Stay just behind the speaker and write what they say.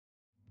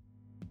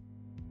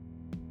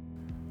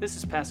This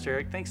is Pastor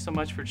Eric. Thanks so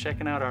much for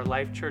checking out our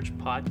Life Church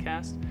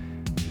podcast.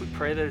 We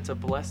pray that it's a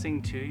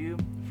blessing to you.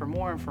 For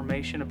more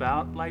information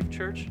about Life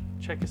Church,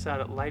 check us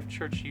out at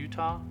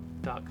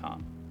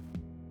lifechurchutah.com.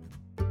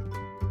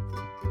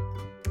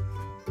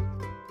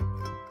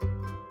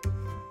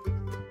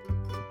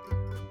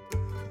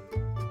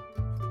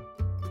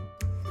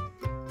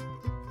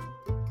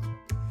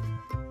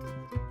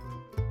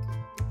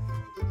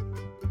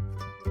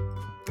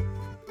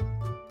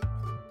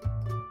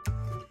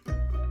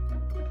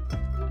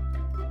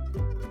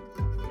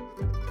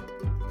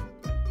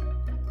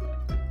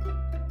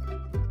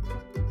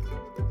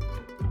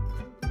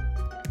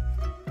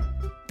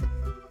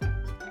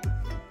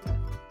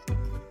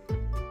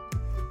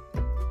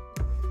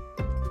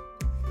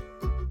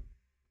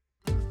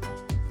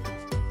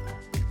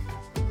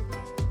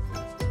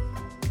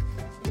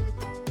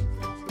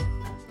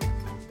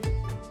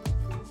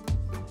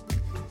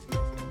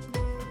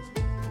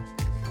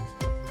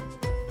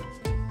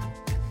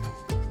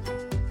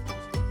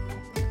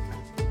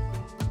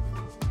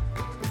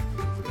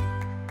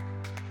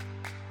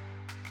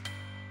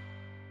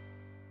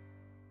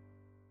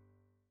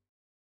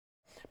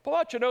 Pull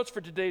out your notes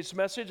for today's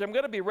message. I'm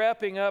going to be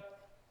wrapping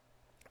up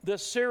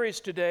this series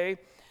today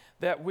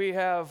that we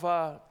have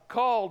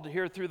called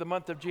here through the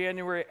month of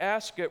January,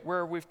 Ask It,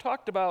 where we've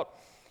talked about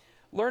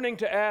learning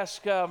to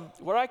ask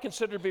what I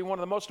consider to be one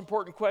of the most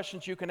important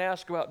questions you can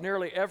ask about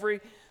nearly every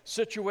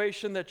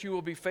situation that you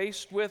will be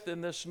faced with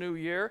in this new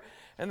year.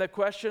 And the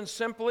question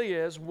simply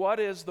is, what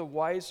is the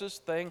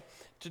wisest thing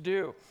to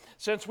do?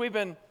 Since we've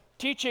been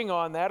teaching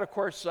on that, of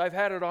course, I've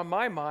had it on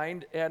my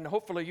mind, and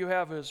hopefully you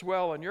have as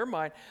well on your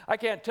mind. I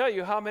can't tell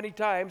you how many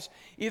times,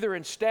 either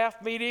in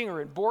staff meeting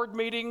or in board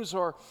meetings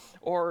or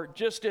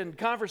just in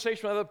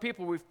conversation with other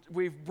people,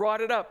 we've brought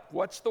it up.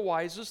 What's the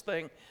wisest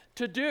thing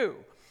to do?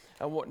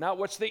 Not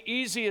what's the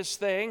easiest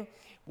thing,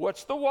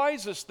 what's the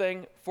wisest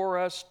thing for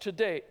us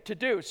today to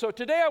do? So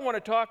today I want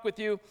to talk with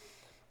you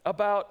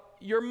about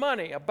your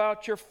money,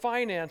 about your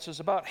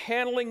finances, about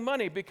handling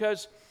money,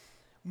 because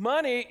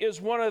money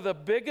is one of the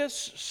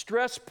biggest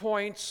stress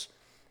points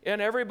in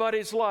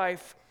everybody's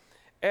life,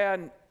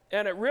 and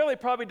it really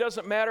probably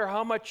doesn't matter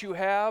how much you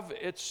have,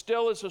 it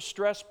still is a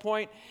stress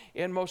point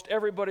in most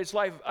everybody's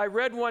life. I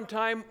read one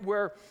time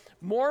where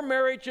more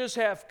marriages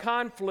have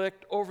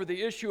conflict over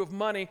the issue of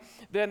money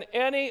than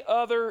any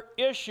other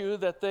issue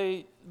that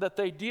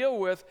they deal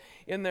with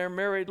in their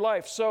married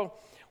life. So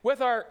with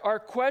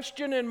our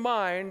question in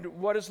mind,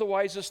 what is the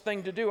wisest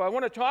thing to do? I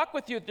want to talk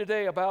with you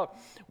today about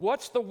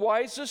what's the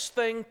wisest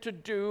thing to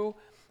do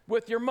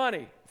with your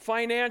money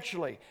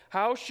financially.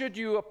 How should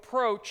you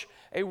approach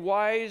a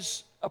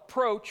wise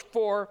approach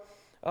for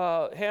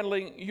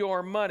handling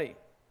your money?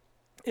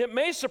 It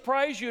may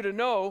surprise you to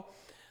know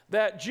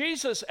that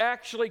Jesus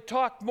actually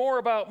talked more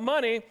about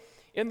money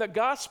in the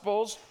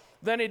Gospels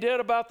than he did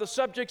about the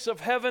subjects of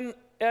heaven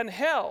and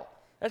hell.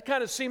 That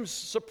kind of seems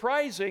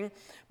surprising,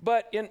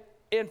 but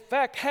in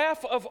fact,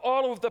 half of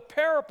all of the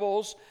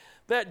parables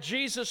that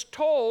Jesus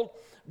told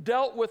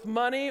dealt with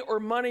money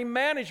or money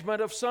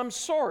management of some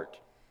sort.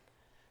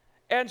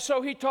 And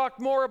so he talked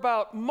more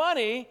about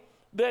money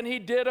than he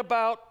did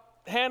about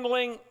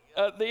handling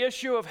the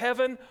issue of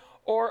heaven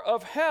or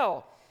of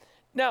hell.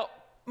 Now,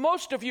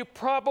 most of you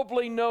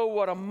probably know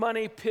what a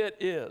money pit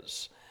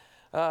is.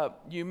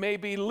 You may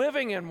be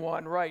living in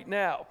one right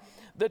now.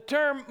 The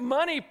term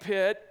money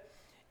pit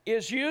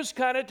is used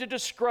kind of to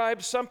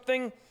describe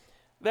something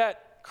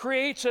that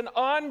creates an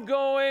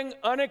ongoing,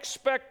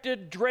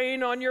 unexpected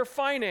drain on your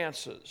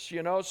finances,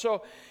 you know.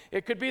 So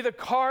it could be the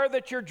car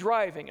that you're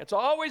driving. It's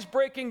always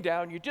breaking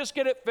down. You just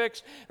get it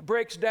fixed, it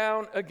breaks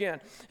down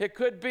again. It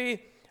could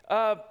be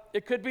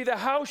the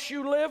house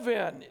you live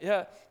in.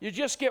 You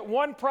just get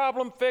one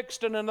problem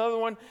fixed and another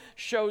one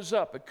shows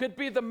up. It could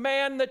be the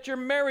man that you're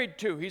married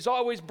to. He's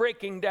always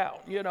breaking down,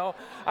 you know.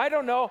 I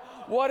don't know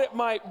what it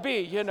might be,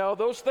 you know.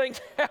 Those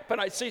things happen.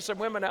 I see some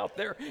women out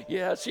there.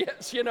 Yes,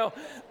 you know.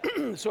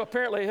 So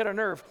apparently I hit a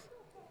nerve.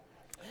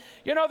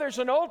 You know, there's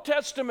an Old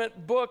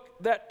Testament book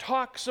that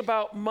talks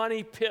about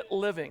money pit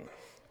living.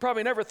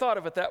 Probably never thought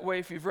of it that way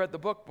if you've read the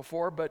book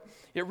before, but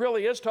it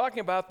really is talking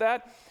about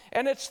that.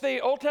 And it's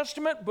the Old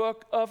Testament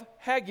book of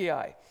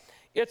Haggai.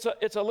 It's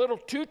a little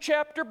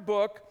 2-chapter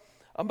book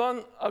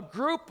among a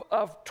group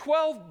of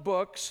 12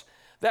 books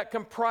that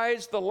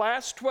comprise the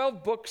last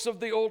 12 books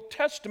of the Old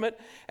Testament,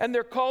 and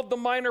they're called the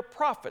minor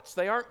prophets.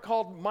 They aren't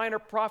called minor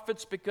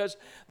prophets because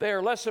they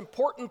are less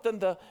important than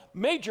the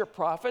major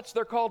prophets.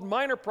 They're called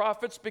minor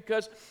prophets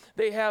because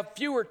they have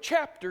fewer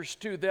chapters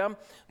to them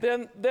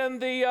than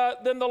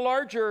the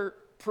larger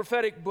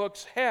prophetic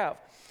books have.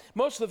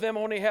 Most of them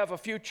only have a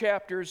few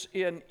chapters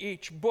in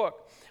each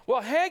book.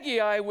 Well,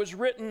 Haggai was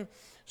written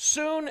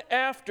soon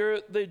after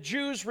the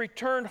Jews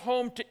returned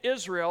home to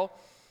Israel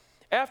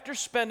after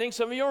spending,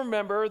 some of you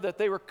remember that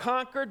they were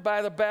conquered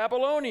by the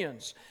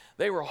Babylonians.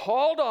 They were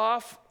hauled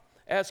off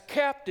as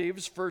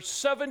captives for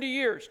 70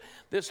 years.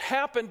 This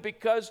happened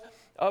because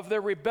of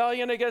their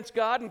rebellion against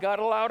God, and God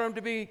allowed them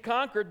to be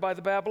conquered by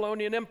the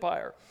Babylonian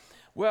Empire.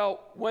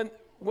 Well,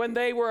 when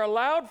they were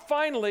allowed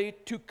finally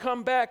to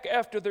come back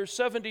after their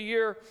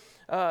 70-year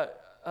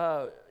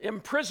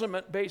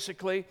imprisonment,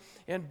 basically,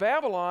 in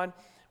Babylon,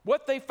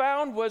 what they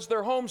found was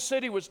their home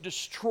city was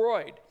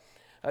destroyed.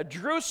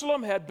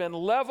 Jerusalem had been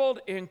leveled,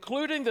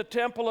 including the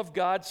temple of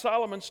God,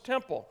 Solomon's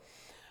temple.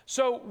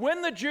 So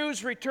when the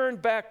Jews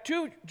returned back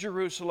to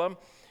Jerusalem,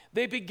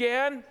 they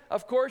began,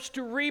 of course,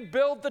 to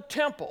rebuild the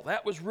temple.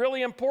 That was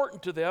really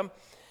important to them.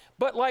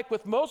 But like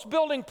with most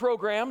building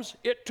programs,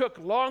 it took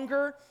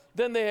longer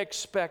than they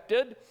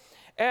expected.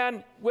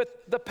 And with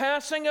the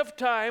passing of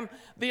time,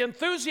 the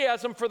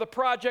enthusiasm for the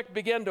project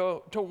began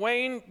to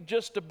wane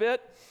just a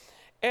bit.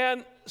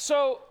 And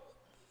so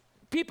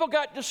people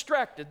got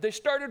distracted. They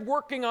started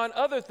working on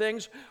other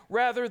things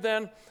rather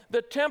than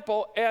the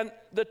temple. And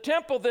the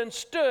temple then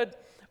stood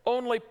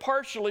only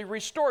partially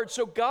restored.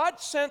 So God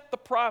sent the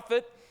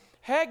prophet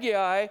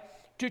Haggai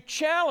to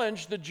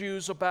challenge the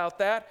Jews about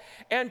that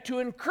and to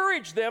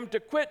encourage them to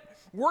quit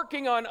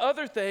working on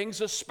other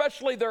things,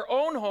 especially their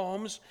own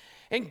homes,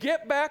 and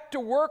get back to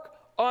work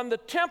on the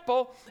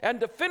temple and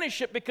to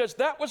finish it, because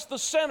that was the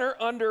center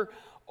under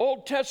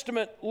Old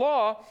Testament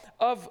law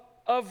of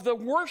the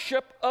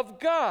worship of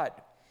God.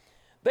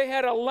 They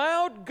had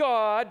allowed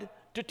God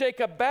to take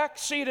a back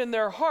seat in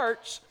their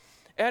hearts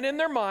and in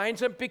their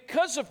minds, and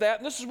because of that,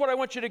 and this is what I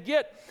want you to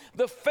get,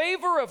 the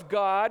favor of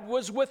God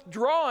was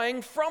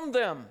withdrawing from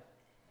them.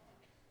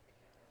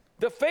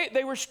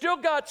 They were still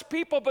God's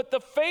people, but the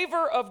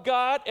favor of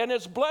God and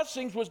His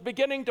blessings was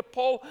beginning to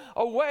pull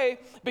away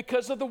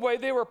because of the way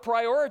they were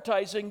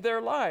prioritizing their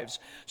lives.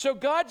 So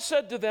God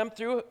said to them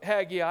through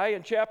Haggai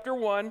in chapter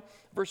 1,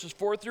 verses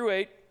 4 through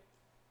 8,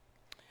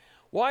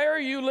 "Why are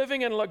you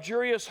living in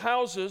luxurious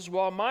houses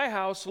while my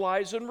house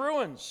lies in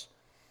ruins?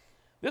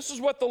 This is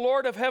what the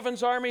Lord of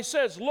Heaven's army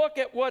says. Look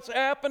at what's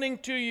happening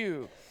to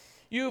you.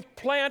 You've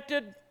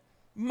planted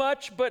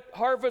much but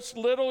harvest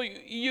little.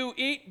 You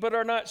eat but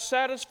are not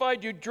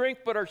satisfied. You drink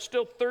but are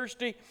still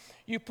thirsty.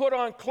 You put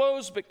on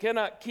clothes but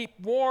cannot keep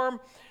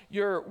warm.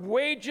 Your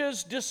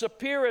wages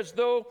disappear as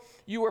though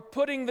you were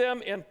putting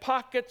them in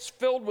pockets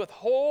filled with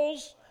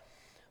holes.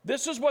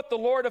 This is what the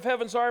Lord of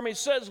Heaven's army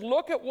says.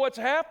 Look at what's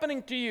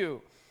happening to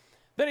you."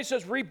 Then He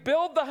says,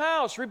 "Rebuild the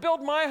house,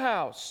 rebuild my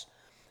house,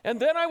 and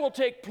then I will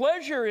take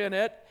pleasure in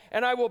it,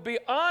 and I will be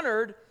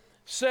honored,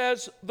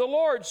 says the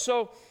Lord."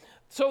 So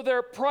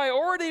their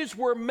priorities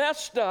were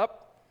messed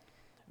up.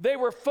 They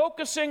were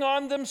focusing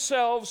on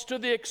themselves to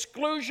the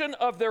exclusion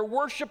of their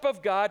worship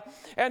of God.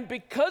 And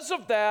because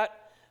of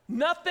that,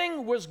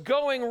 nothing was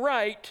going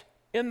right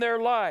in their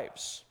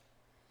lives.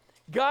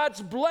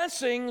 God's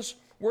blessings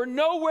were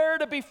nowhere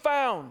to be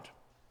found.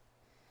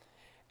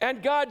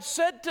 And God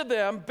said to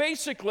them,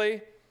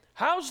 basically,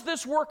 how's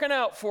this working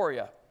out for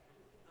you?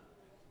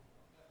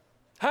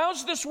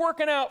 How's this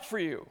working out for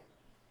you?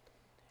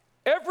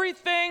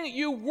 Everything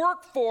you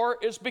work for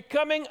is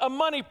becoming a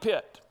money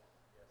pit.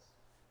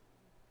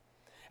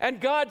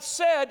 And God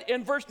said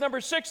in verse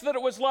number 6 that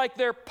it was like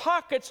their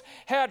pockets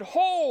had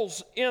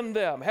holes in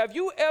them. Have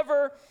you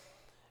ever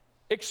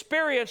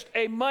experienced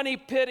a money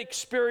pit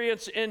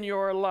experience in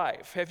your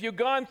life? Have you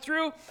gone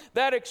through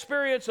that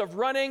experience of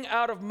running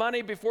out of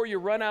money before you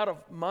run out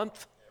of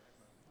month?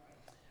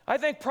 I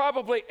think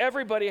probably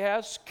everybody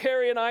has.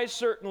 Carrie and I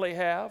certainly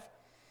have.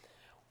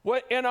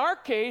 In our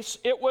case,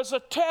 it was a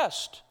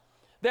test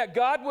that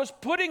God was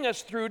putting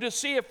us through to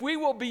see if we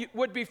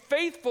would be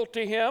faithful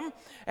to Him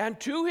and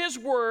to His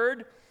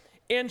Word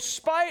in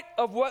spite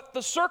of what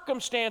the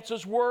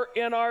circumstances were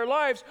in our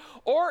lives,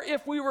 or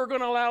if we were going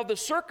to allow the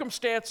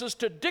circumstances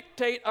to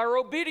dictate our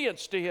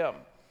obedience to Him.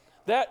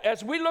 That,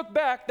 as we look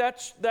back,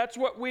 that's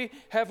what we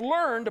have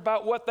learned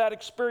about what that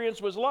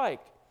experience was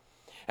like.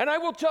 And I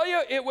will tell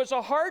you, it was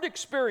a hard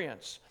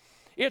experience.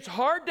 It's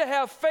hard to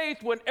have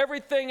faith when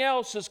everything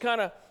else is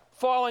kind of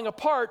falling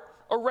apart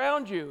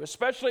around you,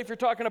 especially if you're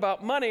talking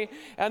about money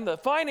and the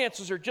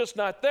finances are just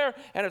not there,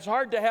 and it's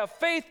hard to have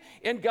faith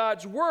in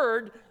God's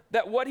Word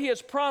that what He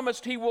has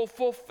promised He will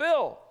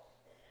fulfill.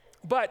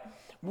 But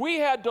we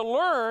had to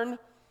learn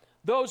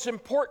those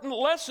important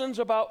lessons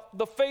about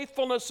the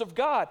faithfulness of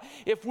God.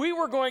 If we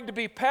were going to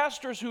be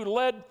pastors who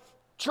led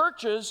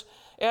churches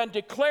and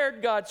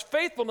declared God's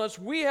faithfulness,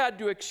 we had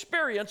to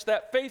experience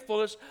that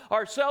faithfulness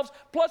ourselves,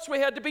 plus we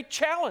had to be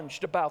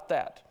challenged about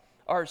that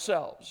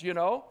ourselves, you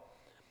know.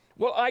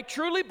 Well, I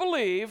truly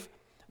believe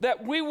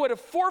that we would have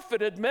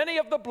forfeited many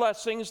of the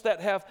blessings that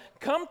have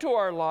come to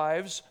our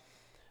lives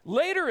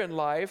later in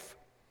life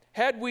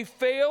had we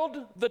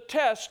failed the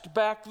test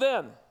back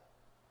then.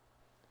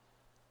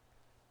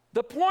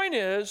 The point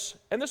is,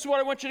 and this is what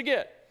I want you to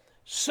get,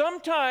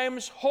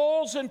 sometimes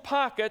holes in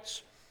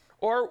pockets,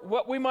 or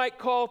what we might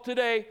call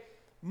today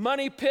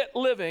money pit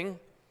living,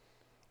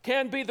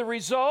 can be the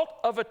result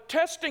of a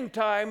testing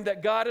time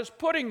that God is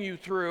putting you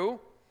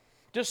through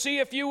to see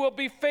if you will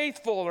be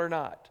faithful or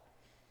not.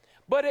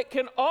 But it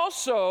can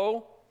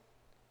also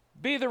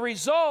be the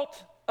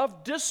result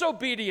of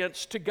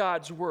disobedience to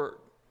God's Word,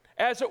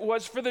 as it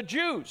was for the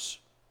Jews.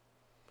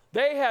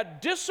 They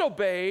had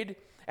disobeyed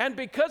And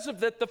because of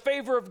that, the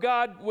favor of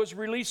God was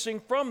releasing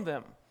from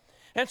them.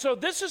 And so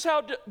this is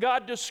how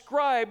God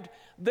described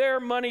their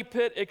money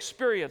pit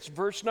experience.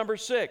 Verse number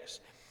 6.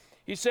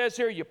 He says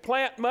here, you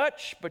plant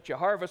much, but you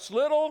harvest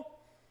little.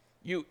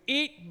 You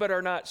eat, but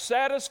are not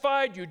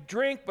satisfied. You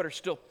drink, but are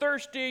still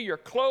thirsty. You're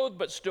clothed,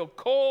 but still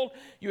cold.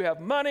 You have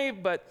money,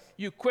 but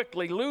you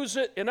quickly lose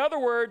it. In other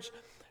words,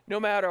 no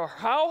matter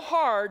how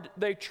hard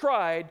they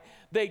tried,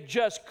 they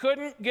just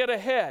couldn't get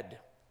ahead.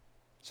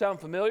 Sound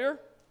familiar?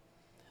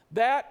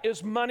 That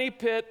is money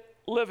pit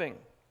living.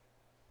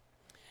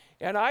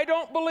 And I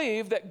don't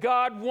believe that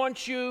God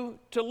wants you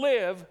to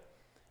live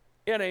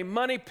in a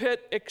money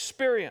pit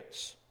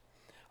experience.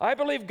 I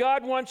believe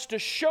God wants to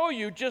show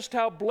you just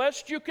how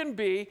blessed you can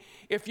be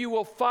if you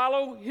will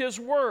follow His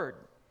word.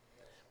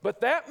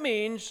 But that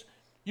means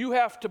you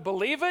have to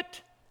believe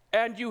it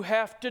and you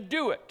have to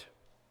do it.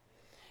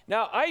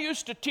 Now, I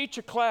used to teach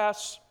a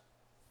class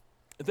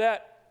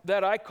that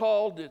I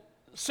called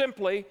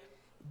simply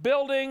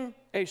Building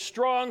a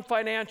Strong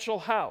Financial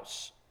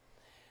House.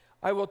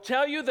 I will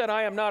tell you that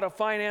I am not a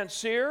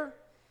financier,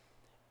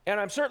 and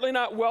I'm certainly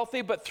not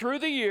wealthy, but through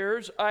the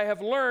years, I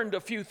have learned a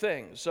few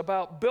things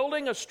about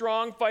building a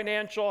strong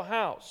financial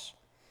house.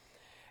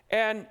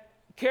 And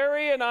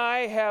Carrie and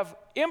I have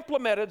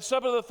implemented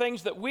some of the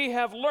things that we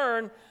have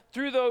learned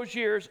through those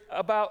years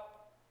about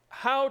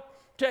how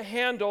to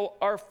handle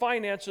our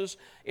finances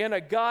in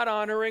a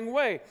God-honoring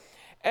way.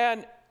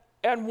 And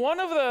one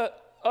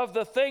of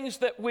the things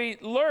that we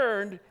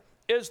learned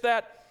is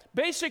that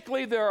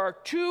basically there are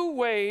two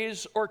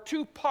ways or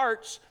two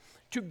parts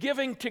to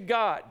giving to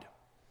God.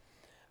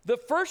 The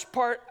first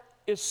part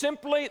is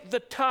simply the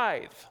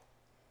tithe.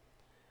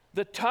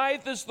 The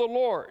tithe is the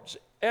Lord's.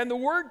 And the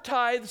word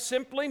tithe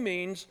simply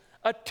means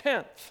a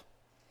tenth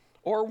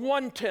or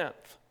 1/10.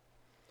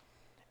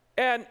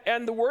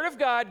 And the Word of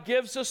God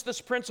gives us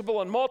this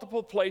principle in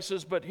multiple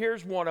places, but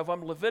here's one of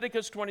them.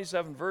 Leviticus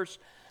 27, verse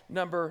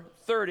number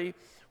 30.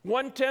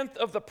 1/10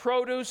 of the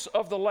produce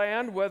of the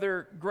land,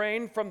 whether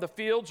grain from the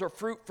fields or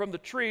fruit from the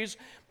trees,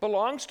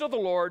 belongs to the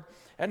Lord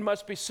and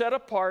must be set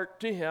apart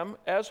to Him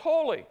as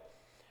holy.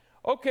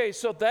 Okay,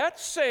 so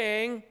that's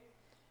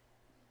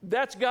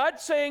God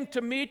saying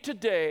to me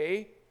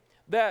today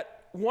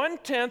that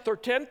 1/10 or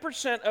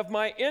 10% of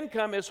my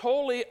income is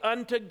holy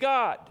unto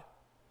God.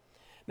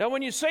 Now,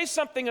 when you say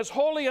something is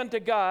holy unto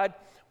God,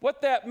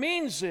 what that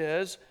means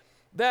is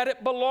that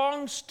it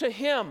belongs to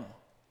Him.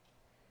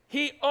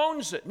 He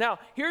owns it. Now,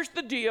 here's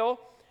the deal.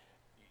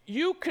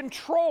 You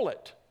control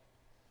it.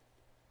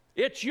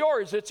 It's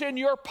yours. It's in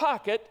your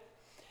pocket,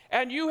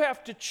 and you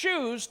have to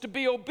choose to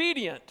be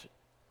obedient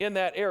in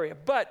that area.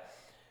 But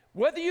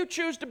whether you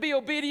choose to be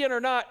obedient or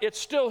not, it's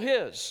still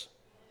His.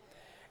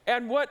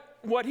 And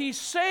what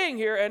He's saying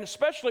here, and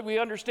especially we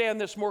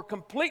understand this more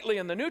completely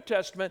in the New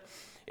Testament,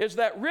 is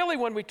that really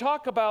when we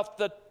talk about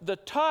the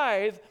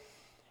tithe,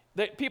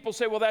 that people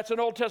say, well, that's an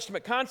Old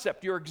Testament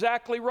concept. You're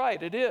exactly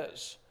right. It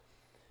is.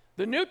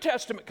 The New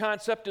Testament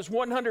concept is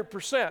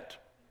 100%.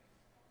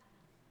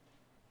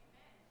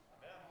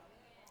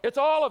 It's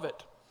all of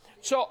it.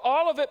 So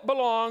all of it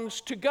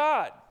belongs to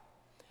God.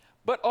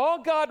 But all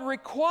God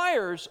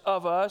requires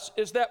of us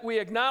is that we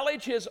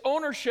acknowledge His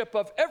ownership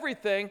of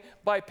everything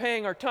by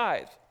paying our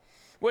tithe.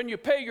 When you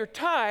pay your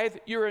tithe,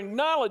 you're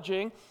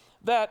acknowledging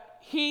that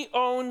He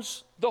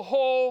owns the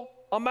whole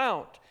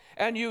amount,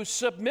 and you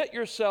submit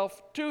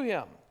yourself to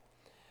Him.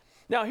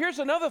 Now, here's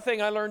another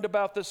thing I learned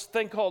about this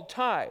thing called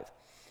tithe,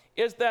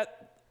 is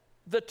that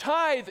the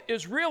tithe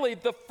is really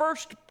the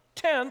first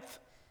tenth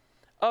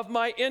of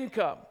my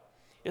income.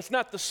 It's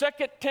not the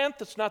second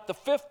tenth, it's not the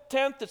fifth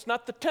tenth, it's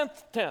not the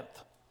 10th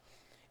tenth.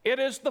 It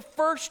is the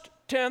first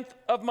tenth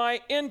of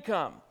my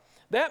income.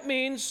 That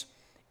means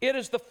it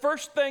is the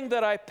first thing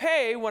that I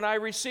pay when I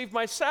receive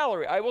my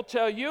salary. I will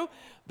tell you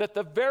that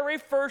the very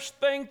first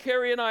thing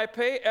Carrie and I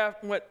pay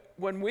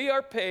when we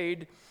are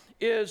paid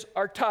is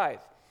our tithe.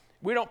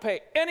 We don't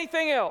pay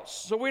anything else.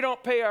 So we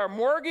don't pay our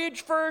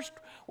mortgage first.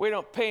 We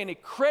don't pay any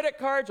credit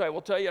cards. I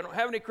will tell you, I don't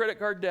have any credit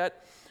card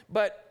debt,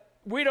 but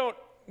we don't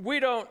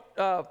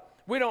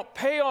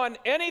pay on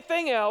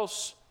anything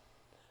else.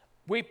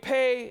 We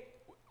pay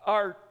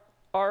our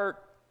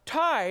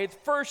tithe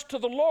first to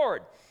the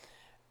Lord,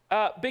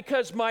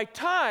 because my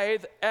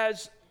tithe,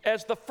 as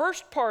the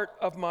first part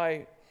of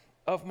my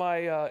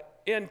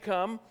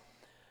income,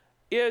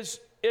 is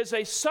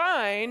a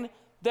sign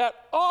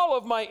that all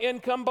of my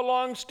income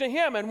belongs to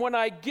Him. And when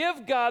I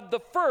give God the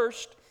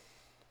first,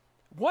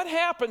 what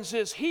happens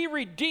is He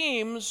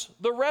redeems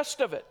the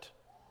rest of it.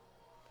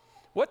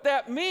 What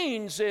that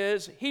means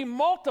is He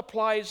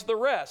multiplies the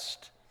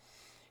rest.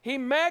 He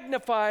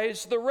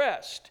magnifies the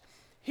rest.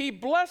 He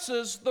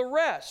blesses the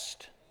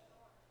rest.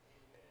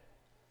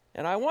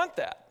 And I want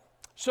that.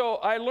 So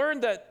I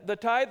learned that the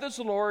tithe is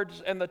the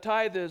Lord's, and the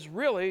tithe is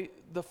really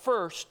the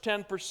first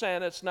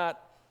 10%. It's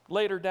not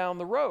later down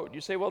the road.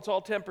 You say, well, it's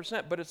all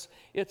 10%, but it's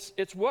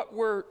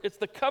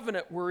the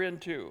covenant we're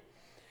into.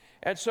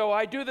 And so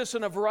I do this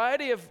in a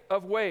variety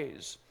of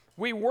ways.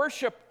 We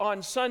worship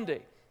on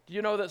Sunday. Do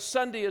you know that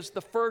Sunday is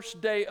the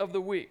first day of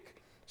the week?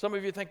 Some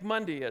of you think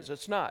Monday is.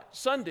 It's not.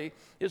 Sunday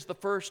is the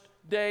first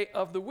day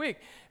of the week.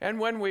 And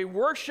when we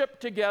worship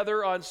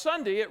together on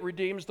Sunday, it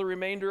redeems the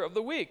remainder of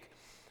the week.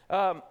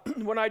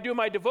 When I do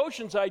my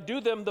devotions, I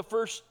do them the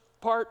first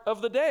part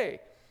of the day.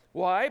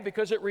 Why?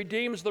 Because it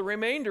redeems the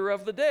remainder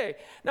of the day.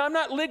 Now, I'm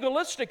not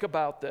legalistic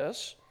about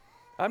this.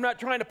 I'm not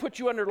trying to put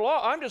you under the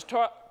law. I'm just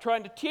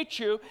trying to teach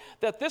you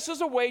that this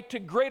is a way to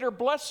greater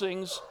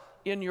blessings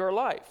in your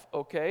life,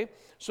 okay?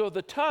 So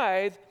the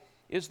tithe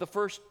is the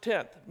first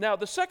tenth. Now,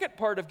 the second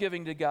part of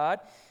giving to God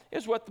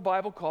is what the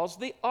Bible calls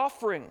the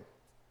offering.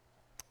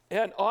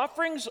 And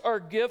offerings are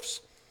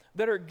gifts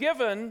that are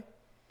given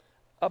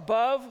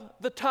above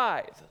the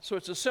tithe. So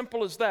it's as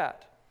simple as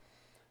that.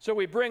 So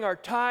we bring our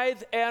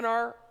tithe and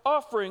our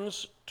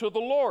offerings to the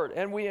Lord,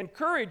 and we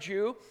encourage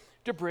you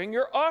to bring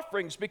your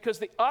offerings because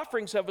the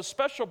offerings have a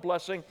special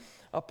blessing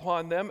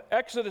upon them.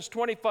 Exodus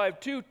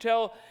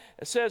 25:2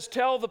 says,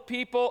 "Tell the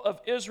people of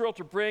Israel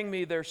to bring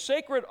me their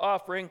sacred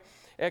offering,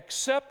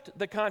 accept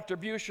the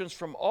contributions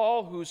from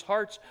all whose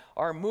hearts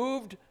are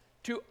moved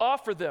to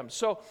offer them."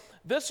 So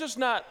this is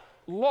not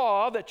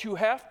law that you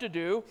have to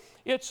do.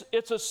 It's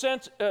a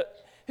sense,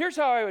 here's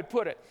how I would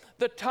put it.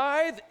 The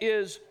tithe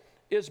is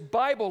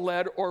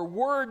Bible-led or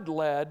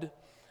word-led.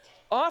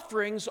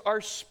 Offerings are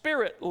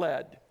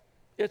spirit-led.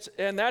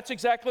 And that's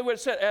exactly what it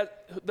said.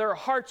 Their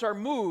hearts are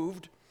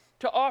moved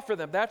to offer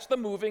them. That's the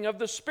moving of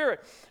the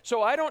Spirit.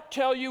 So I don't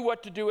tell you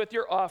what to do with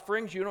your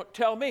offerings. You don't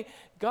tell me.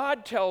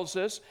 God tells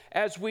us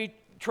as we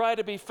try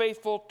to be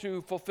faithful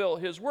to fulfill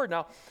His word.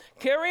 Now,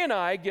 Carrie and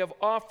I give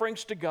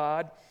offerings to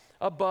God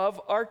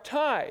above our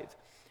tithe.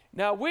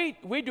 Now, we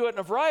do it in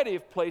a variety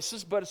of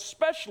places, but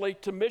especially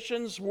to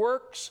missions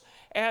works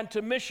and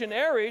to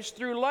missionaries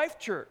through Life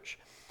Church.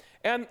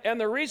 And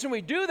the reason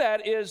we do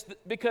that is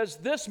because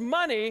this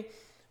money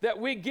that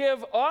we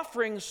give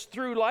offerings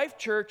through Life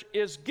Church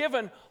is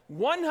given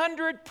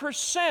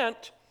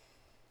 100%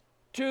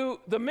 to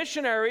the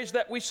missionaries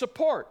that we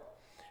support.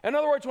 In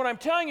other words, what I'm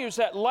telling you is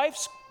that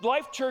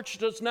Life Church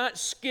does not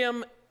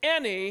skim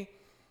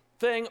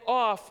anything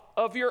off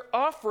of your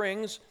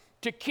offerings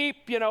to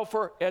keep,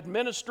 for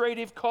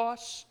administrative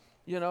costs,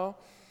 Do you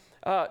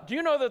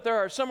know that there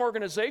are some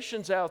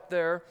organizations out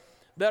there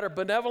that are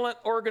benevolent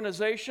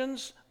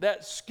organizations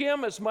that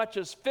skim as much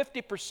as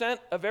 50%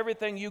 of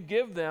everything you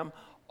give them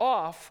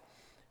off?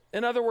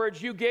 In other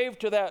words, you gave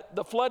to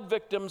the flood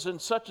victims in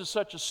such and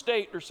such a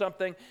state or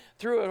something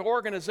through an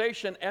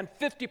organization, and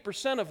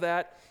 50% of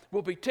that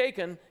will be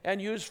taken and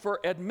used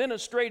for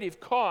administrative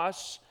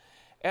costs,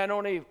 and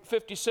only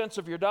 50 cents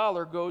of your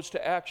dollar goes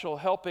to actual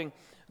helping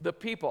the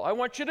people. I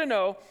want you to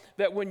know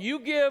that when you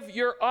give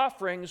your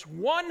offerings,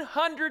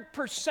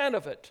 100%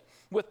 of it,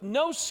 with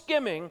no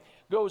skimming,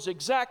 goes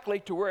exactly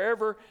to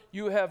wherever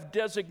you have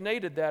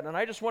designated that. And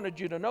I just wanted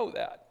you to know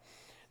that.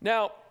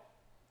 Now,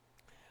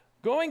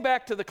 going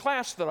back to the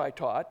class that I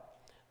taught,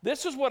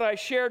 this is what I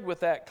shared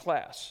with that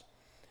class.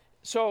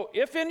 So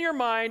if in your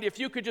mind, if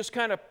you could just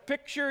kind of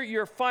picture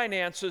your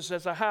finances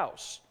as a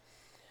house.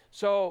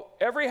 So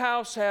every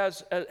house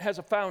has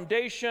a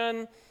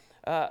foundation,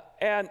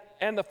 and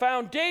the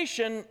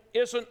foundation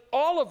isn't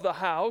all of the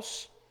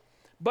house,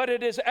 but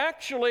it is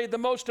actually the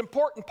most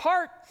important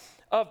part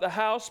of the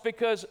house,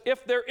 because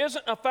if there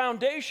isn't a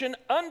foundation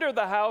under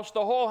the house,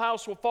 the whole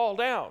house will fall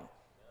down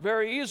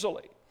very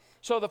easily.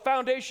 So the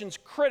foundation's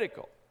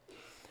critical.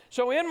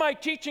 So in my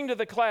teaching to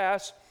the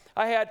class,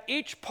 I had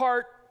each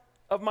part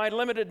of my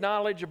limited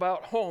knowledge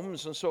about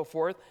homes and so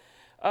forth.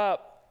 I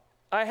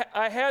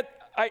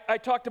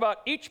talked about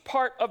each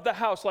part of the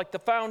house, like the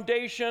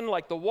foundation,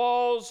 like the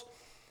walls.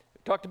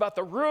 Talked about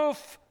the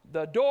roof,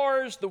 the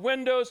doors, the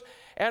windows,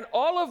 and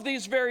all of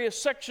these various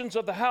sections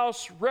of the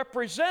house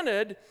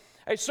represented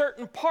a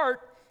certain part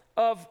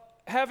of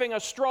having a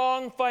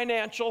strong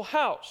financial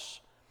house.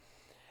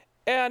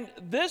 And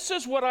this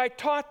is what I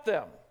taught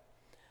them.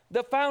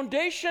 The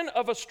foundation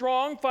of a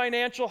strong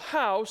financial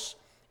house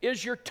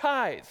is your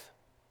tithe.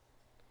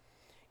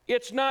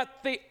 It's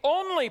not the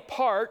only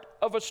part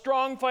of a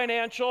strong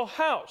financial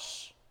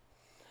house,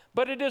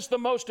 but it is the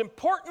most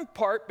important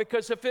part,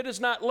 because if it is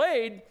not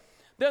laid,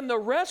 then the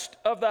rest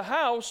of the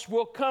house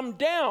will come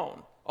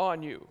down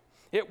on you.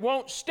 It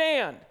won't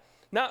stand,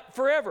 not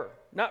forever,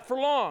 not for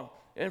long.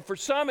 And for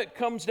some, it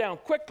comes down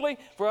quickly.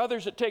 For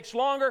others, it takes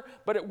longer,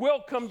 but it will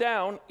come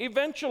down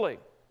eventually.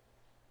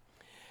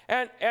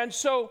 And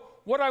so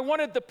what I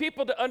wanted the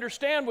people to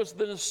understand was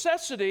the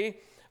necessity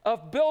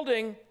of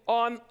building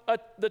on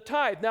the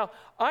tithe. Now,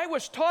 I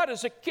was taught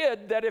as a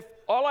kid that if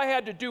all I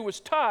had to do was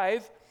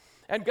tithe,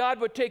 and God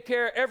would take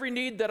care of every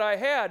need that I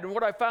had. And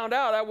what I found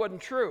out, that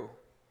wasn't true.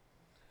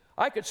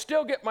 I could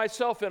still get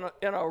myself in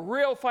a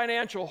real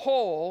financial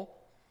hole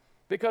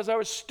because I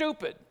was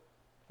stupid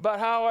about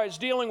how I was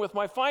dealing with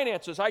my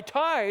finances. I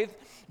tithed,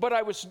 but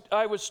I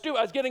was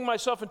getting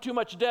myself in too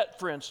much debt,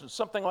 for instance,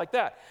 something like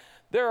that.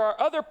 There are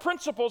other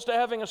principles to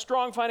having a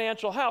strong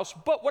financial house,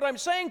 but what I'm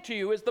saying to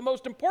you is the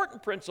most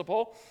important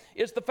principle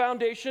is the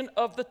foundation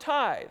of the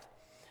tithe.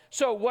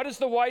 So what is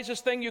the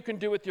wisest thing you can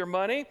do with your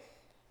money?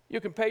 You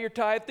can pay your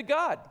tithe to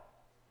God.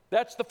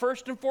 That's the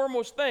first and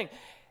foremost thing.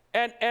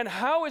 And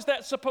how is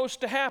that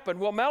supposed to happen?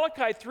 Well,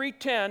 Malachi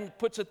 3:10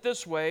 puts it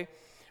this way: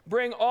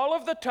 bring all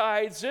of the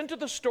tithes into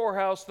the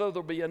storehouse, though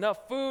there'll be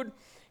enough food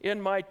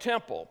in my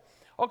temple.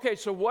 Okay,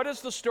 so what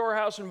is the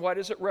storehouse and why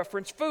does it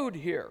reference food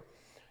here?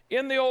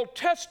 In the Old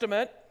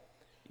Testament,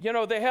 you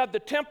know, they had the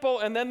temple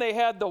and then they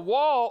had the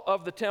wall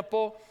of the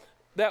temple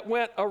that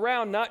went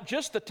around not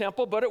just the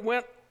temple, but it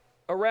went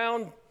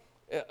around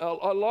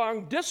a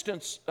long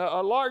distance,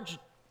 a large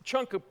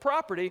chunk of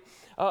property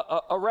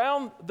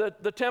around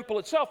the temple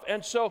itself.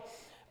 And so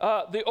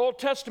the Old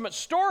Testament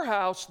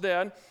storehouse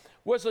then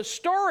was a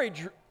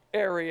storage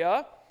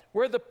area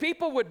where the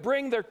people would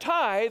bring their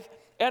tithe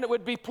and it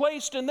would be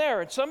placed in there.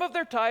 And some of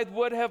their tithe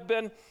would have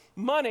been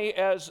money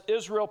as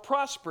Israel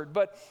prospered,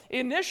 but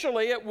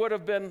initially it would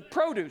have been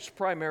produce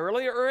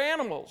primarily, or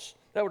animals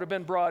that would have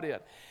been brought in.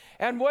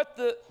 And what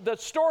the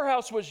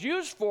storehouse was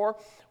used for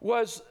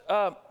was,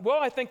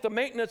 I think the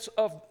maintenance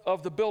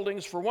of the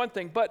buildings for one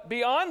thing, but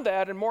beyond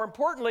that, and more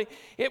importantly,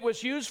 it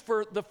was used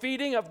for the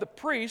feeding of the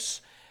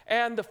priests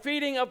and the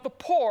feeding of the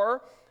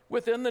poor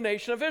within the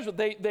nation of Israel.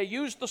 They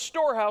used the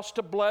storehouse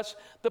to bless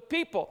the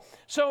people.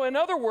 So in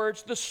other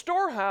words, the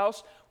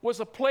storehouse was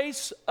a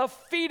place of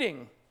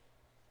feeding.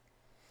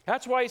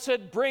 That's why he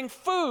said, bring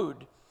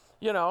food,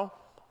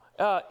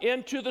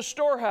 into the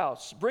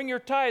storehouse. Bring your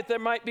tithe, there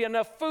might be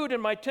enough food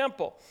in my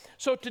temple.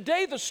 So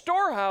today the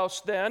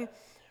storehouse then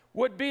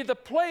would be the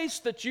place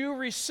that you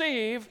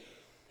receive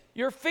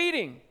your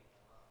feeding.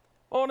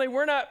 Only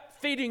we're not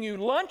feeding you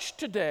lunch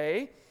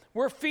today,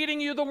 we're feeding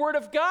you the Word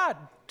of God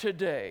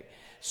today.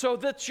 So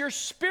that's your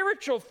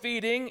spiritual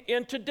feeding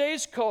in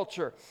today's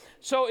culture.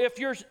 So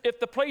if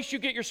the place you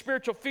get your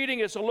spiritual feeding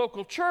is a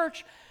local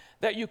church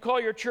that you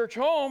call your church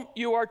home,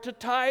 you are to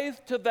tithe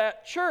to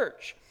that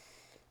church.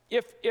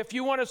 If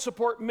you want to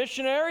support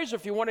missionaries,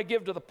 if you want to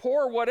give to the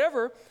poor,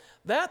 whatever,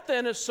 that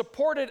then is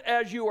supported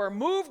as you are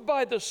moved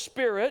by the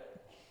Spirit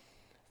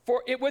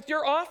for it with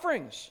your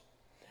offerings.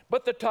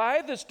 But the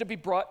tithe is to be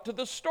brought to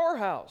the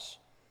storehouse.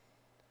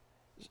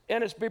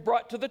 And it's to be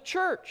brought to the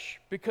church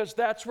because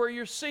that's where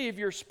you receive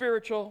your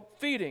spiritual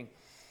feeding.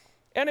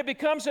 And it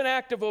becomes an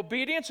act of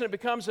obedience and it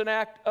becomes an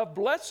act of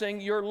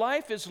blessing. Your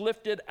life is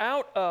lifted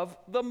out of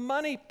the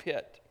money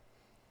pit.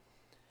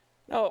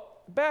 Now,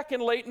 back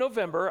in late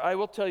November, I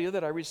will tell you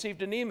that I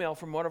received an email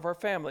from one of our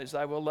families.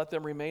 I will let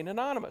them remain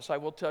anonymous. I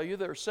will tell you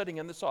they're sitting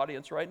in this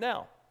audience right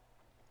now.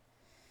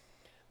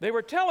 They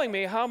were telling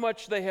me how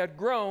much they had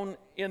grown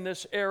in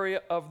this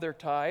area of their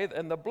tithe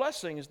and the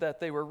blessings that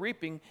they were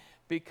reaping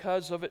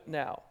because of it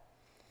now.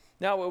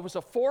 Now, it was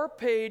a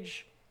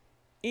 4-page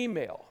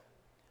email,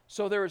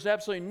 so there is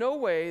absolutely no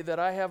way that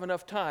I have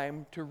enough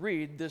time to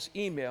read this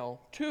email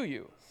to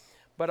you.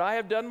 But I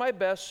have done my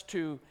best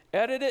to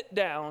edit it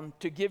down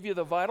to give you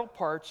the vital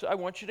parts. I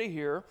want you to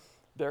hear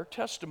their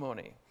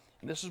testimony.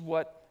 And this is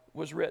what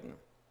was written.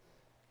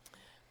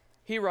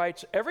 He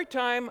writes, every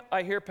time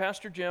I hear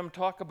Pastor Jim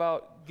talk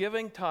about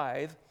giving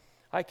tithe,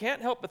 I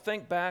can't help but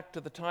think back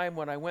to the time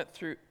when I went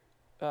through,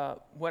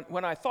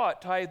 when I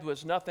thought tithe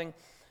was nothing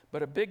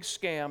but a big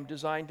scam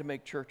designed to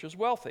make churches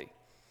wealthy.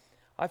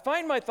 I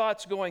find my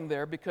thoughts going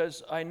there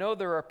because I know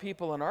there are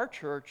people in our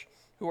church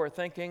who are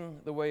thinking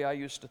the way I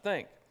used to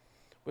think,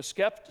 with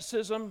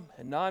skepticism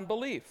and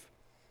non-belief.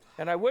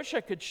 And I wish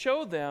I could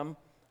show them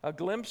a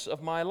glimpse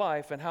of my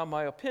life and how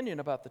my opinion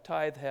about the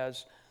tithe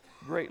has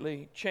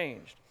greatly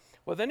changed.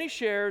 Well, then he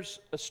shares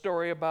a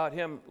story about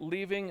him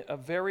leaving a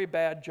very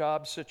bad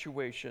job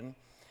situation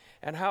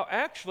and how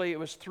actually it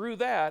was through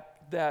that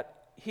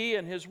he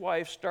and his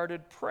wife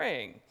started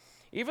praying.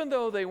 Even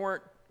though they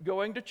weren't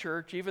going to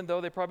church, even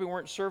though they probably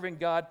weren't serving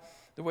God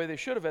the way they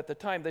should have at the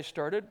time, they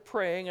started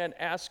praying and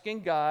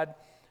asking God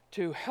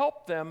to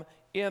help them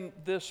in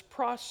this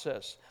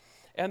process.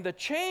 And the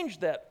change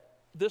that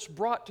this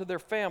brought to their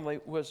family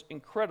was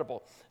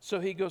incredible. So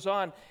he goes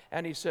on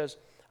and he says,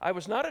 I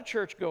was not a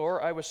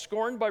churchgoer. I was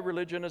scorned by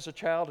religion as a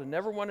child and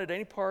never wanted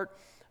any part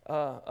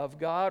of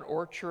God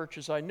or church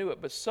as I knew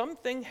it. But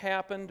something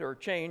happened or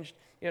changed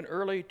in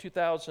early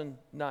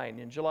 2009,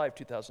 in July of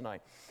 2009.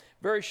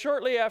 Very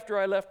shortly after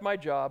I left my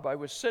job, I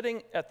was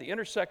sitting at the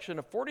intersection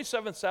of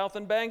 47th South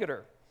and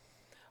Bangerter.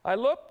 I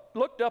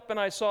looked up and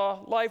I saw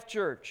Life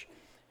Church,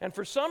 and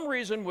for some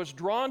reason was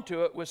drawn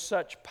to it with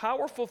such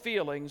powerful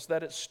feelings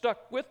that it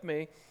stuck with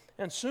me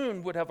and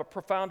soon would have a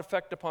profound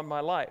effect upon my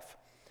life.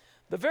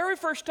 The very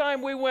first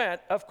time we went,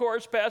 of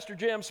course, Pastor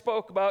Jim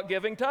spoke about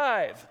giving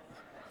tithe.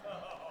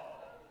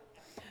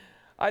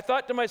 I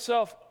thought to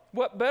myself,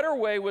 what better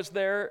way was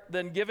there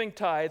than giving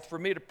tithe for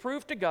me to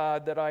prove to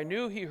God that I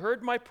knew He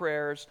heard my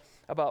prayers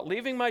about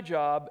leaving my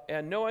job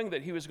and knowing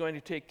that He was going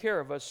to take care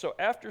of us. So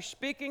after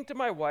speaking to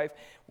my wife,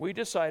 we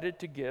decided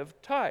to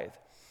give tithe.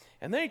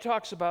 And then he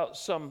talks about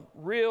some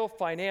real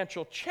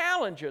financial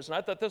challenges, and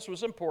I thought this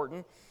was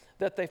important,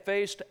 that they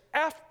faced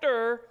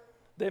after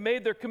they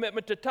made their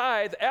commitment to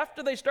tithe.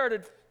 After they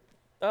started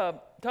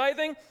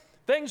tithing,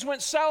 things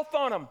went south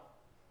on them.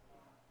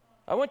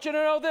 I want you to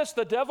know this,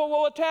 the devil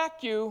will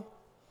attack you.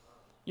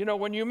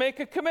 when you make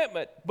a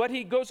commitment. But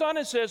he goes on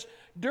and says,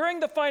 during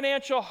the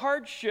financial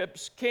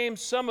hardships came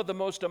some of the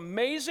most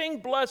amazing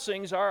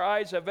blessings our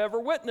eyes have ever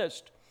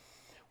witnessed.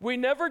 We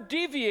never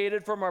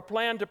deviated from our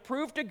plan to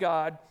prove to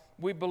God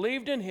we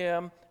believed in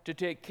him to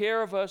take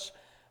care of us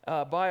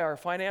by our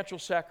financial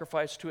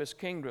sacrifice to his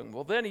kingdom.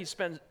 Well, then he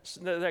spends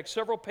the next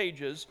several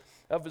pages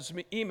of his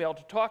email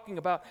to talking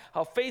about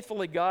how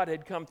faithfully God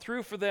had come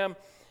through for them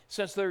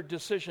since their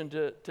decision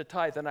to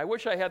tithe. And I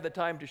wish I had the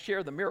time to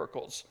share the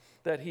miracles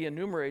that he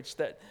enumerates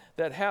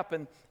that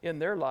happen in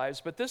their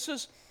lives. But this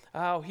is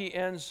how he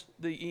ends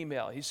the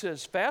email. He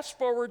says, fast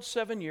forward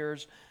 7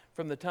 years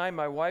from the time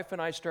my wife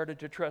and I started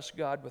to trust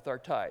God with our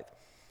tithe.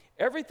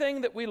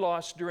 Everything that we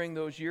lost during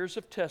those years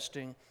of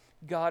testing,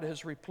 God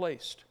has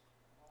replaced.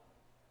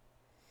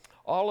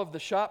 All of the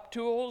shop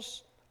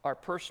tools, our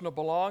personal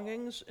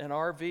belongings, an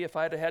RV. If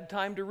I'd had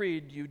time to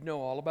read, you'd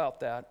know all about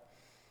that.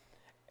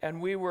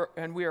 And we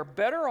are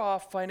better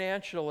off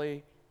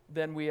financially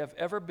than we have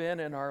ever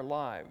been in our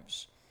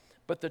lives.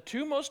 But the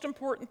two most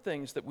important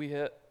things that we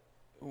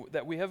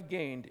have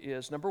gained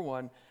is, number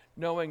one,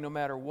 knowing no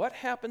matter what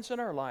happens in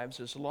our lives,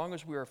 as long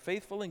as we are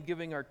faithful in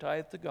giving our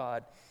tithe to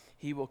God,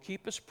 he will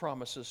keep his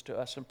promises to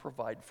us and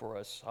provide for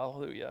us.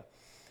 Hallelujah.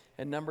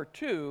 And number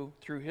two,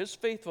 through his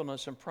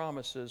faithfulness and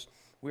promises,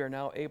 we are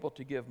now able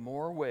to give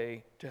more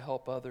away to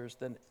help others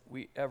than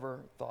we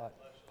ever thought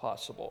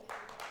possible.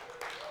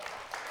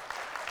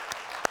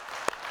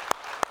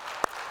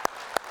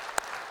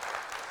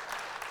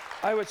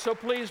 I was so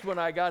pleased when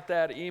I got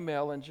that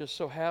email and just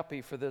so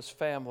happy for this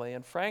family.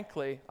 And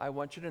frankly, I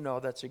want you to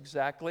know that's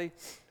exactly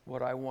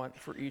what I want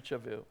for each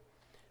of you.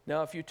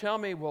 Now, if you tell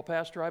me, well,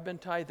 Pastor, I've been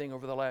tithing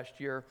over the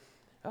last year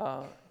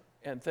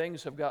and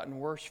things have gotten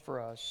worse for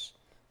us,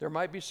 there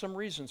might be some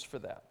reasons for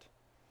that.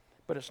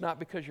 But it's not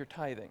because you're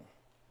tithing.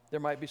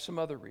 There might be some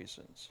other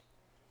reasons.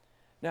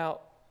 Now,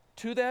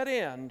 to that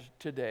end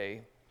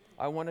today,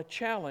 I want to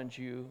challenge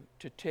you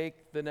to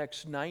take the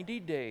next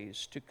 90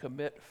 days to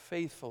commit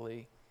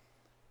faithfully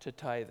to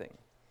tithing.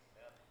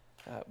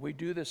 We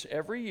do this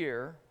every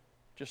year,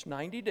 just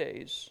 90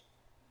 days,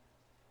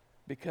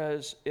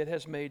 because it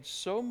has made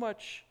so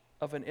much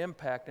of an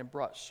impact and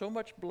brought so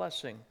much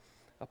blessing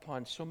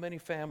upon so many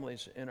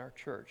families in our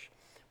church.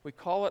 We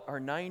call it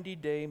our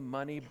 90-day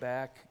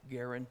money-back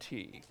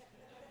guarantee.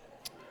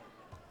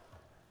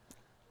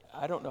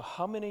 I don't know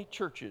how many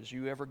churches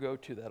you ever go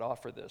to that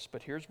offer this,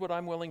 but here's what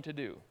I'm willing to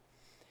do.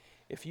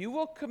 If you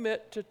will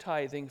commit to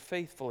tithing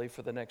faithfully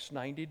for the next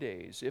 90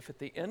 days, if at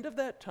the end of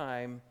that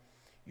time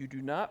you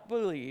do not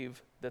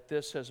believe that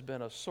this has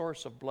been a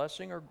source of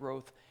blessing or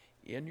growth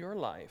in your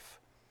life,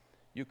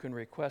 you can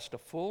request a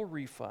full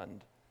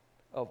refund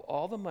of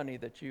all the money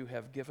that you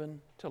have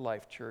given to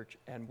Life Church,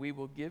 and we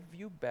will give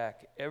you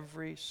back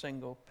every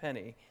single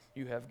penny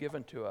you have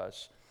given to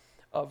us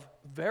of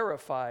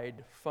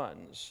verified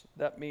funds.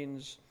 That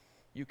means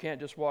you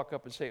can't just walk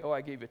up and say, "Oh, I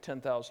gave you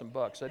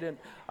 $10,000.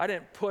 I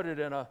didn't put it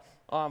in an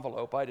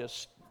envelope. I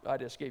just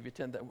gave you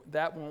 $10,000."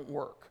 That won't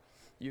work.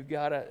 You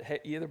gotta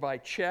either by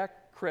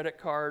check, credit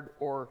card,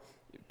 or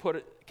put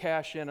it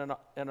cash in an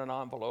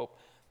envelope.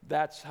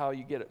 That's how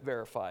you get it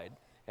verified.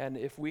 And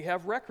if we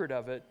have record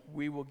of it,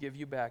 we will give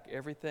you back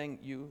everything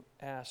you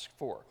ask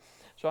for.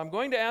 So I'm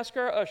going to ask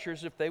our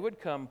ushers if they would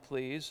come,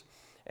 please,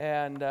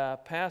 and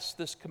pass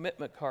this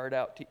commitment card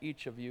out to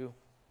each of you.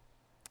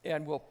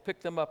 And we'll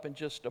pick them up in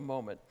just a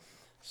moment.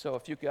 So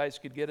if you guys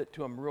could get it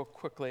to them real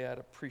quickly, I'd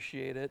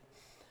appreciate it.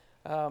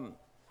 And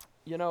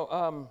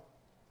I'll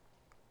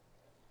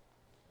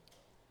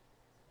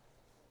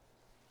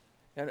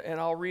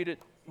read it.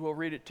 We'll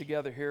read it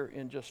together here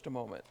in just a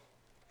moment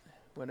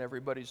when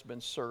everybody's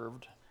been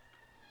served.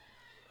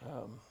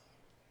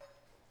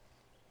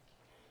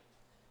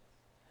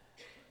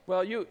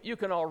 Well, you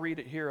can all read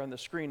it here on the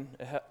screen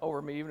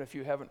over me, even if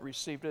you haven't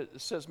received it.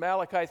 It says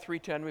Malachi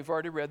 3:10. We've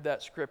already read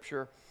that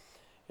scripture.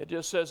 It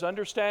just says,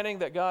 understanding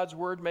that God's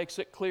word makes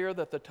it clear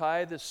that the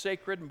tithe is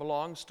sacred and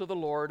belongs to the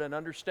Lord, and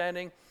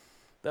understanding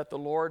that the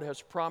Lord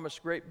has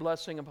promised great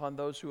blessing upon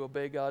those who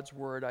obey God's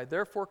word, I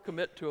therefore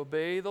commit to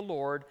obey the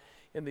Lord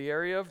in the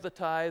area of the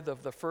tithe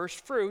of the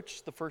first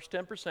fruits, the first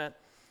 10%,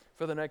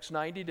 for the next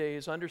 90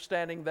 days,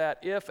 understanding that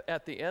if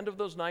at the end of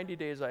those 90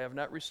 days I have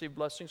not received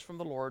blessings from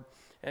the Lord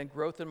and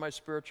growth in my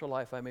spiritual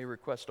life, I may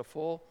request a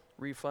full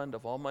refund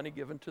of all money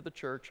given to the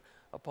church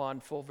upon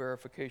full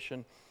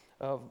verification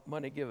of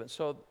money given.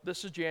 So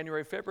this is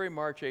January, February,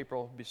 March,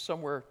 April. It'll be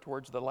somewhere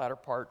towards the latter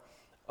part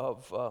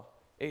of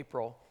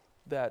April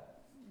that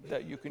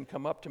you can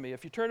come up to me.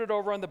 If you turn it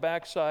over on the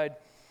back side,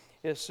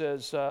 it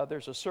says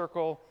there's a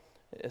circle.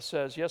 It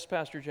says, yes,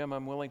 Pastor Jim,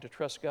 I'm willing to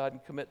trust God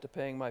and commit to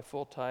paying my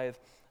full tithe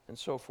and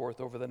so forth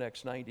over the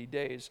next 90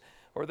 days.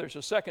 Or there's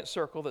a second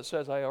circle that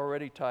says, I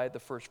already tithe the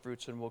first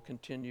fruits and will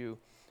continue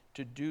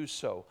to do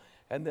so.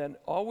 And then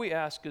all we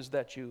ask is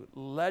that you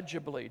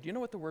legibly, do you know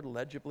what the word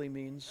legibly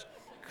means?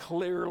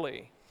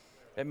 Clearly.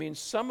 It means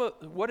some of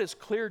what is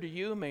clear to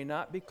you may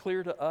not be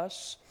clear to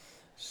us.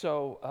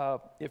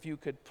 So if you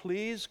could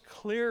please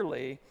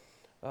clearly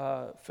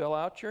fill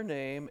out your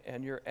name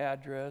and your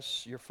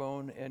address, your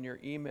phone, and your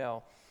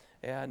email.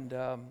 And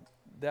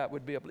that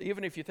would be able,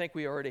 even if you think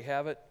we already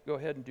have it, go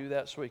ahead and do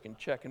that so we can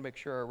check and make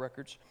sure our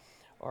records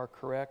are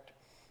correct.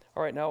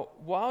 All right, now,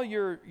 while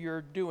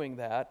you're doing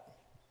that,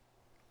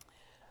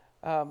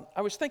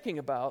 I was thinking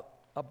about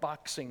a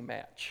boxing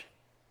match.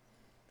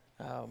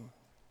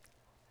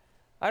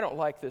 I don't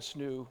like this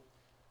new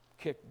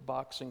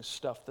kickboxing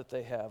stuff that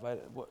they have. I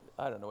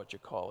don't know what you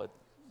call it.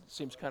 It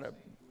seems kind of,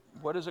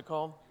 what is it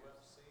called? UFC.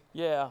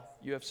 Yeah,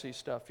 UFC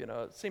stuff, you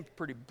know. It seems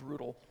pretty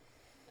brutal.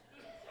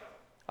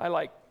 I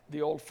like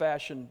the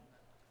old-fashioned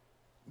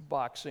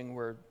boxing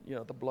where, you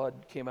know, the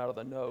blood came out of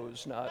the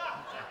nose,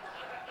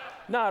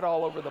 not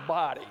all over the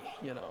body,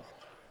 you know.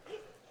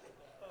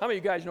 How many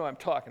of you guys know what I'm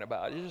talking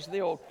about? It's just the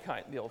old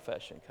kind, the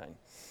old-fashioned kind.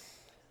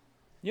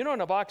 You know,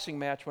 in a boxing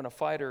match, when a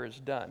fighter is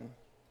done,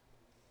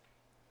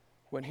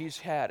 when he's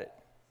had it,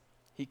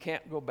 he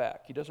can't go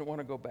back. He doesn't want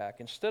to go back.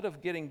 Instead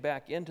of getting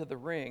back into the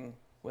ring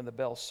when the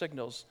bell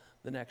signals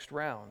the next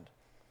round,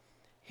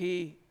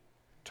 he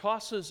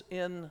tosses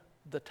in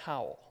the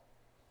towel.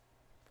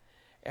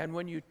 And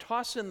when you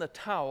toss in the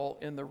towel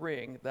in the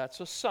ring, that's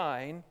a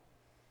sign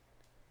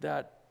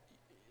that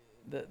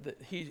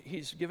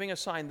he's giving a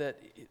sign that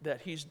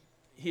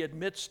he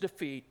admits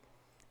defeat,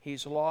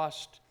 he's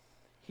lost,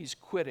 he's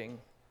quitting,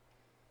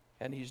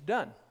 and he's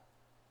done.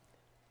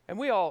 And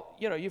we all,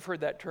 you know, you've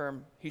heard that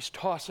term, he's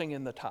tossing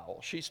in the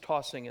towel, she's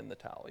tossing in the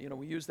towel. You know,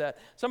 we use that.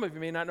 Some of you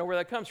may not know where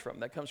that comes from.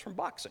 That comes from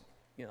boxing,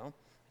 you know,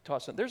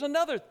 tossing. There's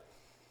another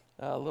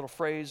little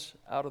phrase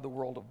out of the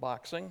world of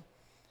boxing.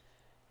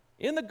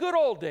 In the good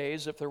old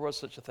days, if there was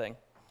such a thing,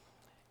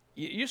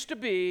 it used to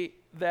be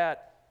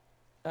that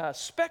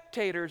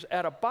spectators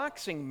at a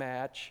boxing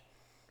match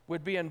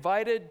would be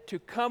invited to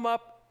come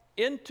up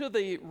into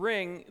the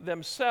ring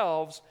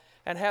themselves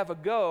and have a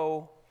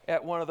go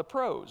at one of the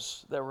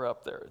pros that were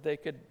up there. They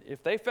could,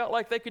 if they felt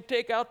like they could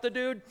take out the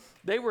dude,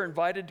 they were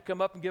invited to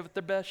come up and give it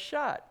their best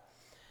shot.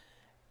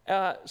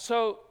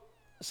 So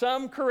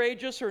some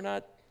courageous or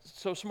not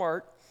so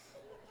smart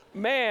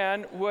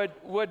man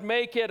would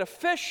make it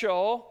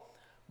official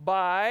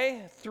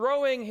by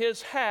throwing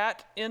his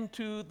hat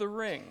into the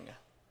ring.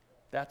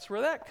 That's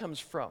where that comes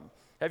from.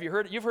 Have you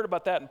heard? You've heard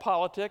about that in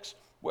politics?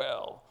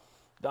 Well,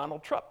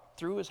 Donald Trump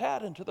threw his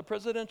hat into the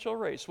presidential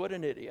race. What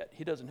an idiot.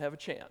 He doesn't have a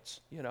chance,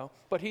 you know.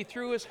 But he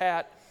threw his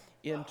hat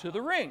into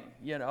the ring,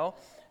 you know.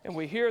 And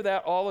we hear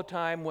that all the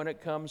time when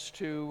it comes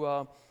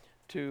to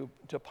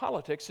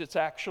politics. It's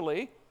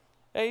actually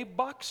a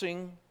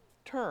boxing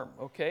term,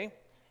 okay?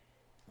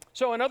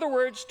 So in other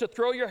words, to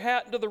throw your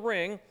hat into the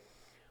ring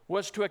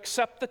was to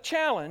accept the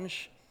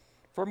challenge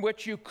from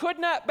which you could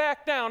not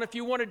back down if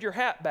you wanted your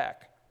hat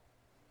back.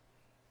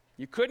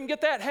 You couldn't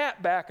get that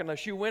hat back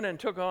unless you went and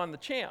took on the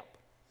champ.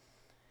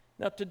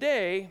 Now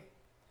today,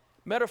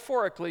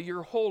 metaphorically,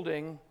 you're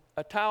holding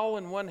a towel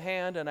in one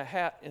hand and a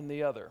hat in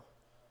the other.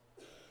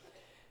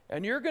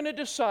 And you're going to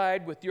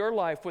decide with your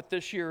life what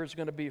this year is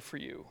going to be for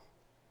you.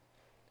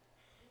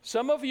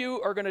 Some of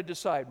you are going to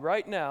decide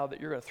right now that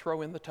you're going to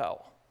throw in the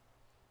towel.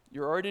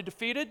 You're already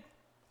defeated.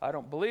 I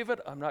don't believe it.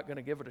 I'm not going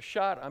to give it a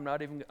shot. I'm not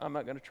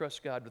going to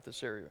trust God with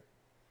this area.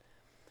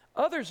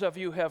 Others of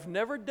you have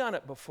never done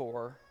it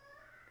before,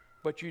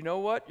 but you know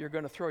what? You're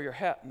going to throw your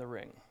hat in the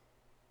ring.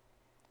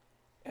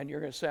 And you're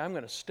going to say, I'm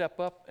going to step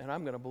up and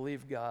I'm going to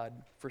believe God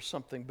for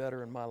something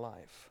better in my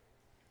life.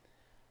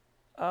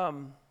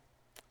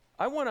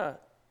 I want to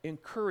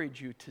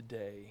encourage you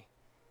today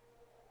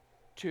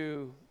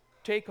to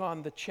take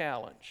on the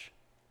challenge.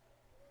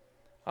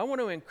 I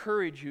want to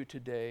encourage you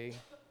today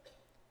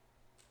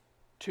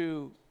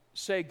to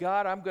say,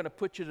 God, I'm going to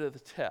put you to the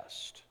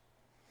test.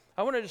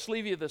 I want to just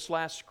leave you this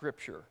last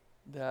scripture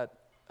that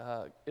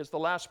is the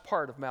last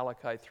part of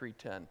Malachi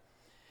 3:10.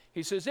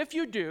 He says, if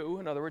you do,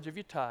 in other words, if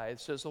you tithe,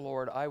 says the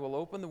Lord, I will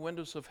open the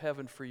windows of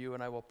heaven for you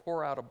and I will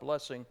pour out a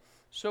blessing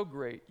so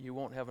great you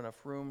won't have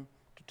enough room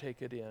to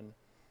take it in.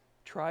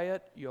 Try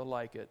it, you'll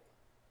like it.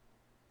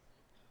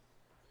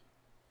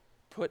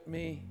 Put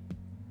me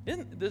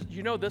in this.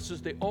 You know, this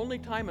is the only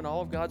time in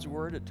all of God's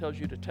word it tells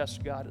you to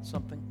test God at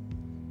something.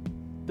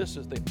 This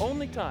is the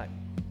only time.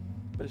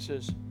 But it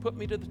says, put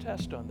me to the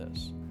test on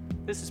this.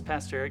 This is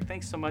Pastor Eric.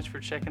 Thanks so much for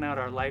checking out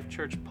our Life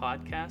Church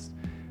podcast.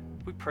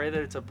 We pray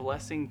that it's a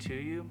blessing to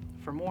you.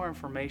 For more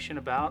information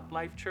about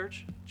Life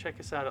Church, check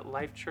us out at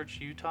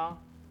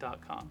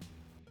lifechurchutah.com.